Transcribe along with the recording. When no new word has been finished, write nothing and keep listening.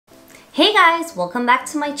Hey guys, welcome back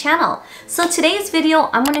to my channel. So today's video,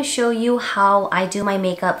 I'm going to show you how I do my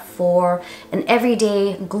makeup for an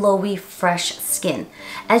everyday glowy fresh skin.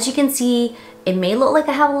 As you can see, it may look like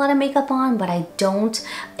I have a lot of makeup on, but I don't.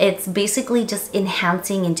 It's basically just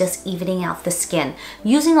enhancing and just evening out the skin.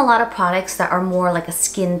 Using a lot of products that are more like a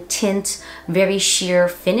skin tint, very sheer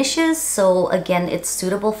finishes. So again, it's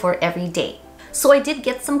suitable for every day. So I did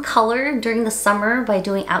get some color during the summer by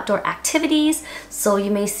doing outdoor activities. So you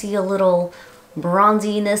may see a little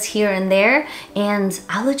bronziness here and there. And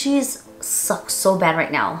allergies suck so bad right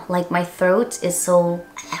now. Like my throat is so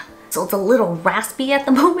it's a little raspy at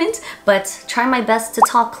the moment, but try my best to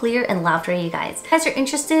talk clear and loud for you guys. If you guys are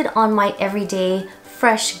interested on my everyday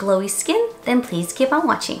fresh glowy skin, then please keep on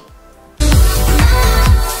watching.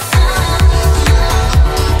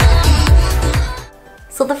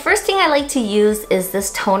 So the first thing I like to use is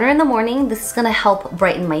this toner in the morning. This is gonna help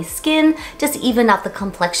brighten my skin, just even out the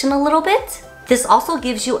complexion a little bit. This also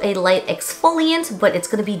gives you a light exfoliant, but it's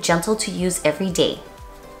gonna be gentle to use every day.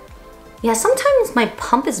 Yeah, sometimes my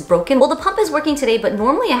pump is broken. Well, the pump is working today, but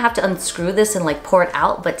normally I have to unscrew this and like pour it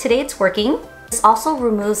out, but today it's working. This also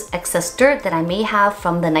removes excess dirt that I may have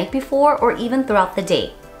from the night before or even throughout the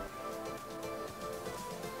day.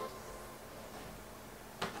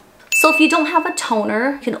 So if you don't have a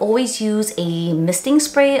toner, you can always use a misting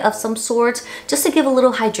spray of some sort just to give a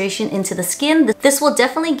little hydration into the skin. This will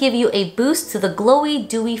definitely give you a boost to the glowy,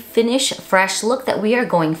 dewy finish, fresh look that we are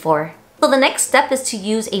going for. So the next step is to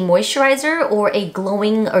use a moisturizer or a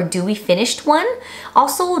glowing or dewy finished one.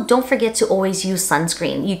 Also, don't forget to always use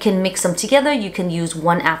sunscreen. You can mix them together. You can use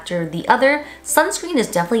one after the other. Sunscreen is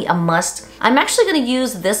definitely a must. I'm actually going to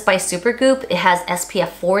use this by Supergoop. It has SPF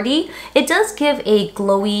 40. It does give a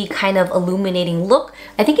glowy kind of illuminating look.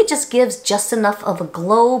 I think it just gives just enough of a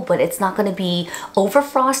glow, but it's not going to be over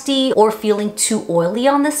frosty or feeling too oily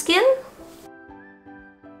on the skin.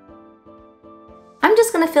 I'm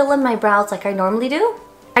just gonna fill in my brows like I normally do.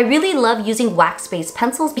 I really love using wax-based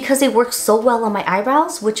pencils because they work so well on my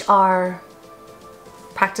eyebrows, which are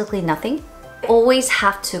practically nothing. I always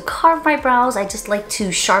have to carve my brows. I just like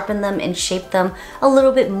to sharpen them and shape them a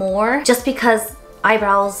little bit more just because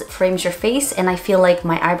eyebrows frames your face and I feel like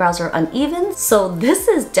my eyebrows are uneven. So this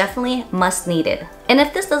is definitely must needed. And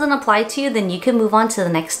if this doesn't apply to you, then you can move on to the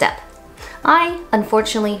next step. I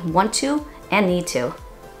unfortunately want to and need to.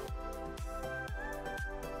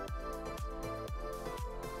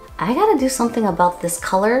 I gotta do something about this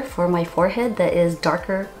color for my forehead that is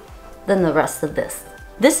darker than the rest of this.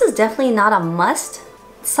 This is definitely not a must.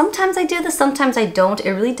 Sometimes I do this, sometimes I don't.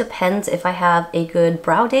 It really depends if I have a good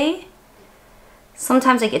brow day.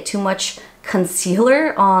 Sometimes I get too much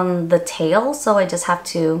concealer on the tail, so I just have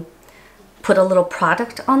to put a little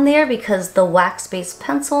product on there because the wax-based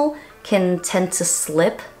pencil can tend to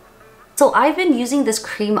slip. So I've been using this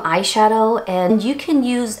cream eyeshadow and you can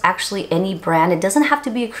use actually any brand. It doesn't have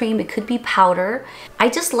to be a cream, it could be powder. I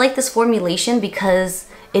just like this formulation because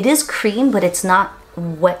it is cream, but it's not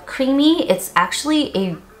wet creamy. It's actually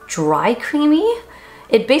a dry creamy.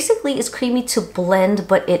 It basically is creamy to blend,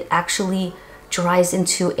 but it actually dries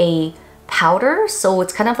into a powder. So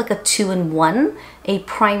it's kind of like a 2-in-1, a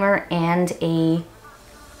primer and a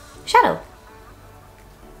shadow.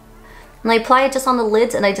 And I apply it just on the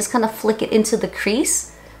lids and I just kind of flick it into the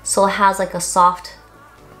crease so it has like a soft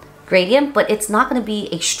gradient, but it's not going to be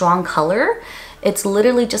a strong color. It's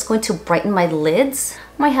literally just going to brighten my lids.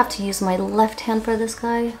 I might have to use my left hand for this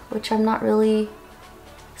guy, which I'm not really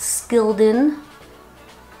skilled in.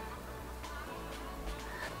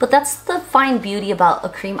 But that's the fine beauty about a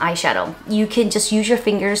cream eyeshadow. You can just use your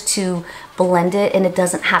fingers to blend it and it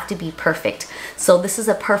doesn't have to be perfect. So this is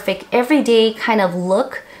a perfect everyday kind of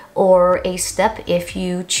look or a step if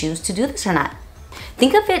you choose to do this or not.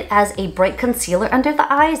 Think of it as a bright concealer under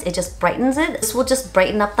the eyes. It just brightens it. This will just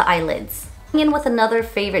brighten up the eyelids. In with another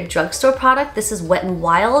favorite drugstore product. This is Wet n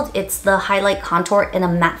Wild. It's the highlight contour in a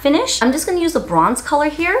matte finish. I'm just gonna use a bronze color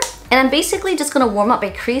here. And I'm basically just gonna warm up my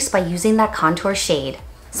crease by using that contour shade.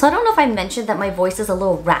 So I don't know if I mentioned that my voice is a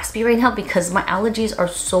little raspy right now because my allergies are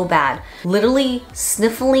so bad. Literally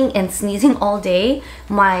sniffling and sneezing all day.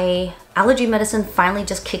 My allergy medicine finally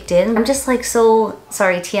just kicked in. I'm just like so,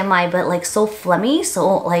 sorry TMI, but like so phlegmy.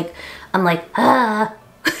 So like, I'm like, ah.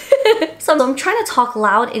 So I'm trying to talk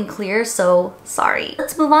loud and clear, so sorry.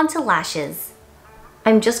 Let's move on to lashes.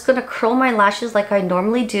 I'm just gonna curl my lashes like I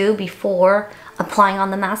normally do before applying on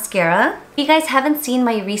the mascara. If you guys haven't seen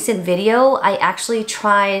my recent video, I actually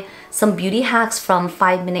tried some beauty hacks from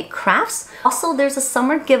 5 Minute Crafts. Also, there's a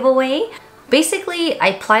summer giveaway. Basically, I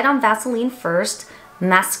applied on Vaseline first,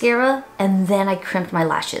 mascara, and then I crimped my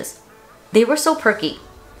lashes. They were so perky.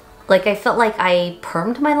 Like I felt like I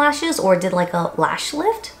permed my lashes or did like a lash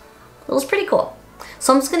lift. It was pretty cool.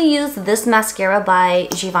 So I'm just gonna use this mascara by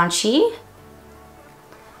Givenchy.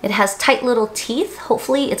 It has tight little teeth.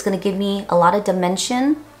 Hopefully it's gonna give me a lot of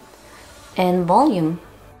dimension and volume.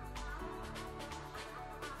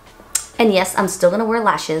 And yes, I'm still gonna wear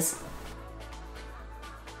lashes.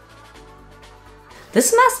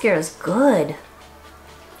 This mascara is good.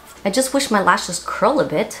 I just wish my lashes curl a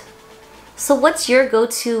bit. So what's your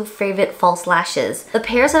go-to favorite false lashes? The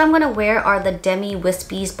pairs that I'm gonna wear are the Demi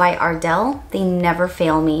Wispies by Ardell. They never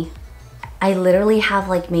fail me. I literally have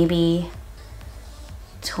like maybe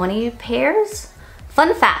 20 pairs.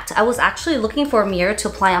 Fun fact, I was actually looking for a mirror to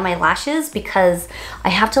apply on my lashes because I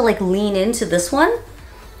have to like lean into this one.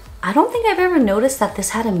 I don't think I've ever noticed that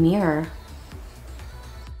this had a mirror.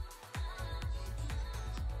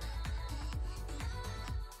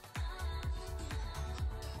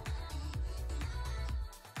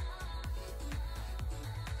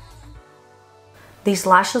 These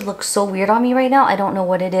lashes look so weird on me right now. I don't know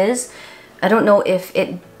what it is. I don't know if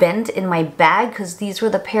it bent in my bag because these were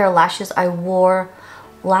the pair of lashes I wore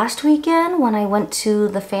last weekend when I went to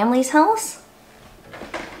the family's house.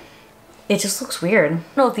 It just looks weird. I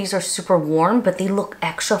don't know if these are super warm, but they look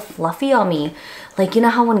extra fluffy on me. Like, you know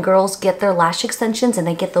how when girls get their lash extensions and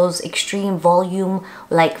they get those extreme volume,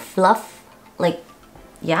 like fluff? Like,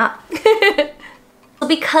 yeah. So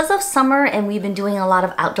because of summer and we've been doing a lot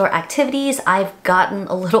of outdoor activities, I've gotten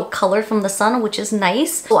a little color from the sun, which is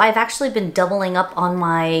nice. So I've actually been doubling up on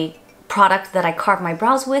my product that I carve my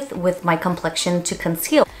brows with my complexion to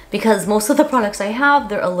conceal. Because most of the products I have,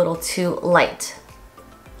 they're a little too light.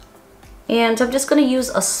 And I'm just gonna use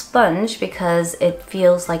a sponge because it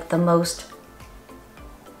feels like the most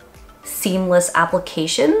seamless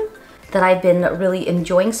application that I've been really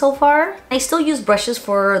enjoying so far. I still use brushes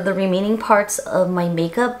for the remaining parts of my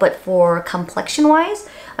makeup, but for complexion wise,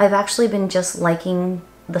 I've actually been just liking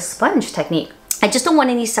the sponge technique. I just don't want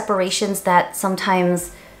any separations that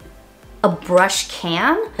sometimes a brush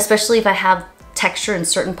can, especially if I have texture in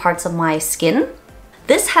certain parts of my skin.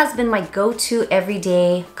 This has been my go-to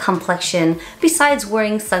everyday complexion besides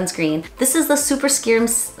wearing sunscreen. This is the Super Serum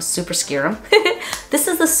This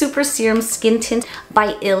is the Super Serum Skin Tint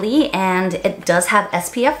by Illy, and it does have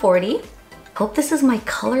SPF 40. Hope this is my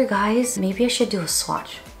color, guys. Maybe I should do a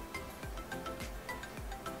swatch.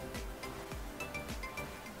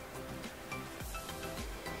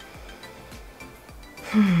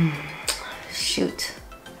 Shoot.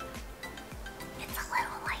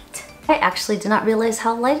 I actually did not realize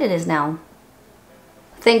how light it is now.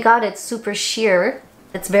 Thank God it's super sheer.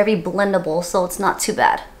 It's very blendable, so it's not too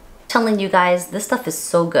bad. I'm telling you guys, this stuff is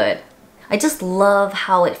so good. I just love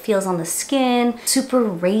how it feels on the skin. Super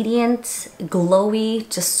radiant, glowy,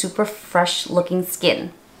 just super fresh looking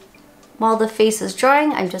skin. While the face is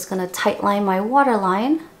drying, I'm just gonna tightline my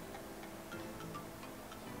waterline.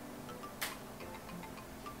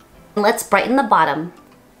 Let's brighten the bottom.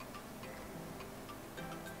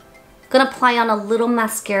 Gonna apply on a little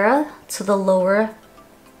mascara to the lower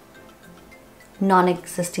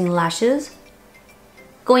non-existing lashes.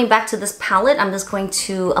 Going back to this palette, I'm just going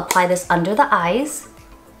to apply this under the eyes.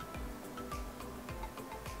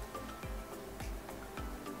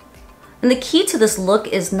 And the key to this look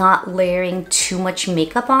is not layering too much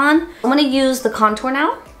makeup on. I'm gonna use the contour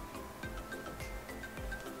now.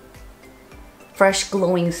 Fresh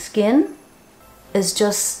glowing skin is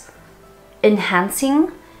just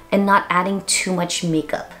enhancing and not adding too much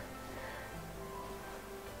makeup.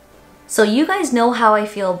 So you guys know how I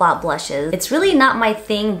feel about blushes. It's really not my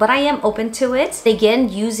thing, but I am open to it. Again,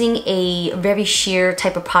 using a very sheer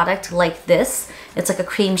type of product like this. It's like a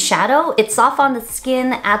cream shadow. It's soft on the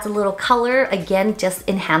skin, adds a little color. Again, just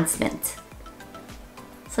enhancement.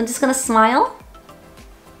 So I'm just gonna smile.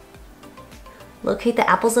 Locate the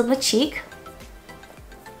apples of my cheek.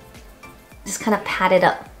 Just kind of pat it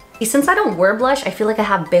up. Since I don't wear blush, I feel like I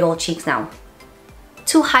have big old cheeks now.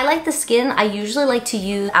 To highlight the skin, I usually like to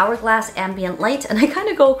use Hourglass Ambient Light, and I kind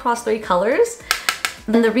of go across 3 colors.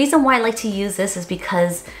 And the reason why I like to use this is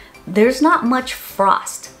because there's not much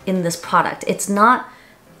frost in this product. It's not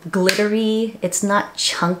glittery, it's not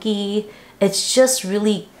chunky, it's just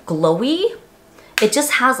really glowy. It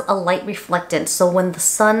just has a light reflectance, so when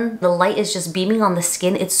the light is just beaming on the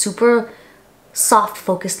skin, it's super soft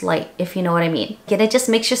focused light, if you know what I mean. Again, it just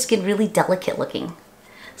makes your skin really delicate looking.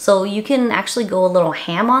 So you can actually go a little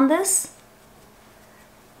ham on this.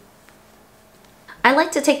 I like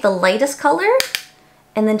to take the lightest color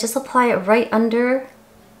and then just apply it right under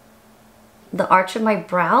the arch of my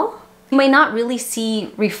brow. You might not really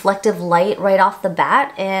see reflective light right off the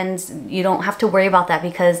bat, and you don't have to worry about that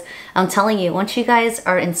because I'm telling you, once you guys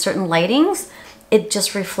are in certain lightings, it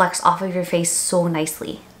just reflects off of your face so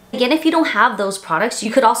nicely. Again, if you don't have those products,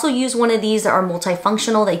 you could also use one of these that are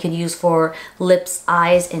multifunctional that you could use for lips,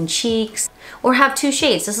 eyes, and cheeks, or have two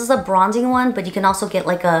shades. This is a bronzing one, but you can also get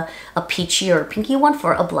like a peachy or pinky one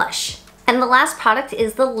for a blush. And the last product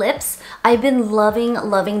is the lips. I've been loving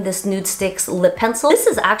this NudeStix lip pencil. This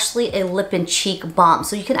is actually a lip and cheek balm,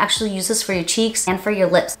 so you can actually use this for your cheeks and for your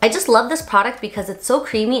lips. I just love this product because it's so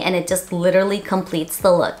creamy and it just literally completes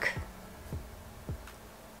the look.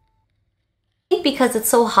 Because it's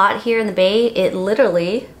so hot here in the Bay, it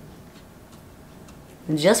literally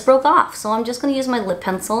just broke off. So I'm just gonna use my lip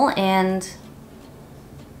pencil and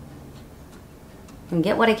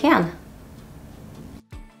get what I can.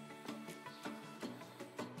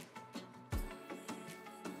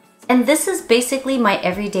 And this is basically my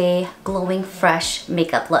everyday glowing fresh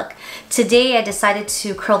makeup look. Today I decided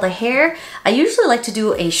to curl the hair. I usually like to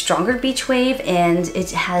do a stronger beach wave, and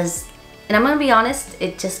I'm gonna be honest,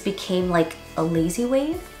 it just became like a lazy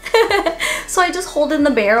wave. So I just hold in the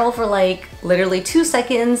barrel for like literally 2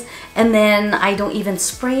 seconds, and then I don't even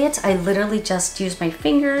spray it. I literally just use my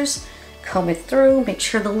fingers, comb it through, make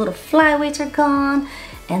sure the little flyaways are gone,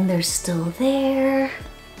 and they're still there.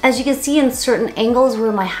 As you can see in certain angles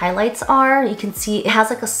where my highlights are, you can see it has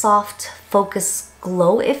like a soft focus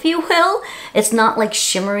glow, if you will. It's not like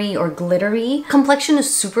shimmery or glittery. Complexion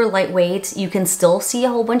is super lightweight. You can still see a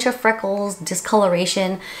whole bunch of freckles,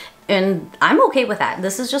 discoloration, and I'm okay with that.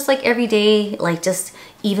 This is just like everyday, like just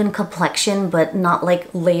even complexion, but not like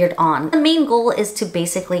layered on. The main goal is to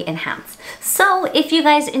basically enhance. So if you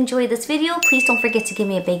guys enjoyed this video, please don't forget to give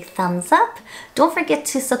me a big thumbs up. Don't forget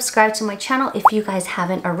to subscribe to my channel if you guys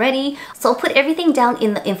haven't already. So I'll put everything down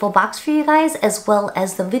in the info box for you guys, as well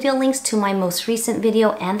as the video links to my most recent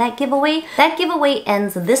video and that giveaway. That giveaway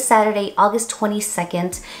ends this Saturday, August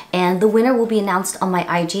 22nd, and the winner will be announced on my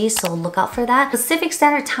IG, so look out for that. Pacific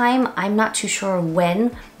Standard Time, I'm not too sure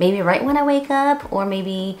when, maybe right when I wake up or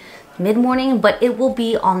maybe mid-morning, but it will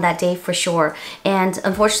be on that day for sure. And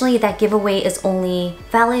unfortunately, that giveaway is only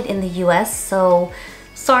valid in the US, so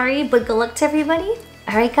sorry, but good luck to everybody.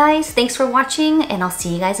 Alright guys, thanks for watching, and I'll see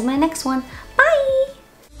you guys in my next one.